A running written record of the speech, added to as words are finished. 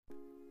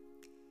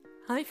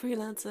Hi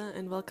Freelancer,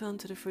 and welcome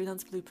to the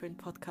Freelance Blueprint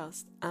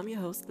podcast. I'm your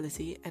host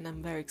Lizzie, and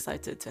I'm very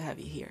excited to have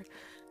you here.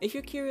 If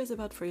you're curious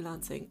about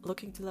freelancing,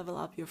 looking to level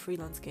up your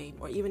freelance game,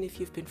 or even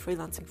if you've been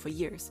freelancing for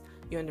years,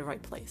 you're in the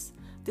right place.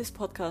 This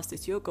podcast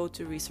is your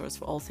go-to resource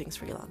for all things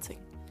freelancing.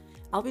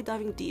 I'll be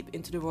diving deep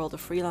into the world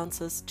of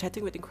freelancers,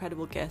 chatting with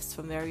incredible guests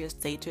from various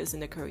stages in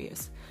their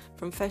careers,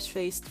 from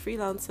fresh-faced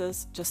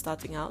freelancers just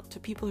starting out to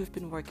people who've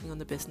been working on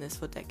the business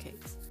for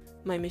decades.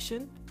 My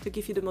mission? To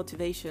give you the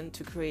motivation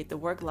to create the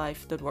work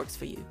life that works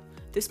for you.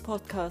 This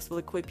podcast will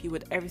equip you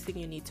with everything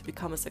you need to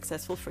become a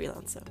successful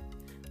freelancer.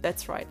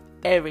 That's right,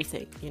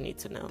 everything you need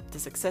to know. The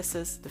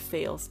successes, the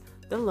fails,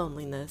 the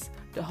loneliness,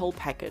 the whole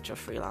package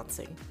of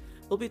freelancing.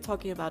 We'll be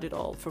talking about it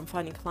all, from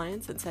finding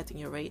clients and setting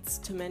your rates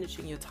to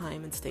managing your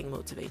time and staying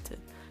motivated.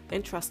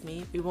 And trust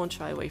me, we won't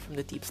shy away from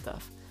the deep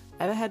stuff.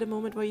 Ever had a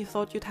moment where you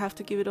thought you'd have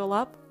to give it all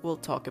up? We'll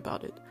talk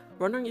about it.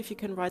 Wondering if you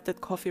can write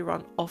that coffee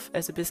run off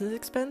as a business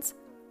expense?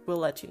 We'll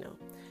let you know.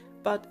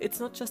 But it's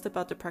not just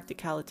about the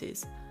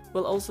practicalities.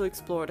 We'll also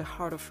explore the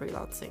heart of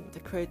freelancing, the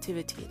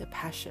creativity, the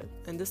passion,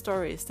 and the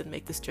stories that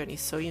make this journey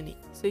so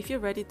unique. So if you're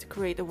ready to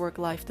create a work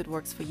life that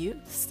works for you,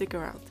 stick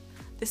around.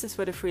 This is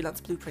where the Freelance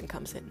Blueprint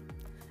comes in.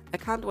 I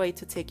can't wait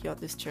to take you on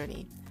this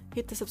journey.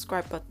 Hit the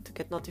subscribe button to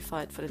get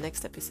notified for the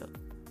next episode.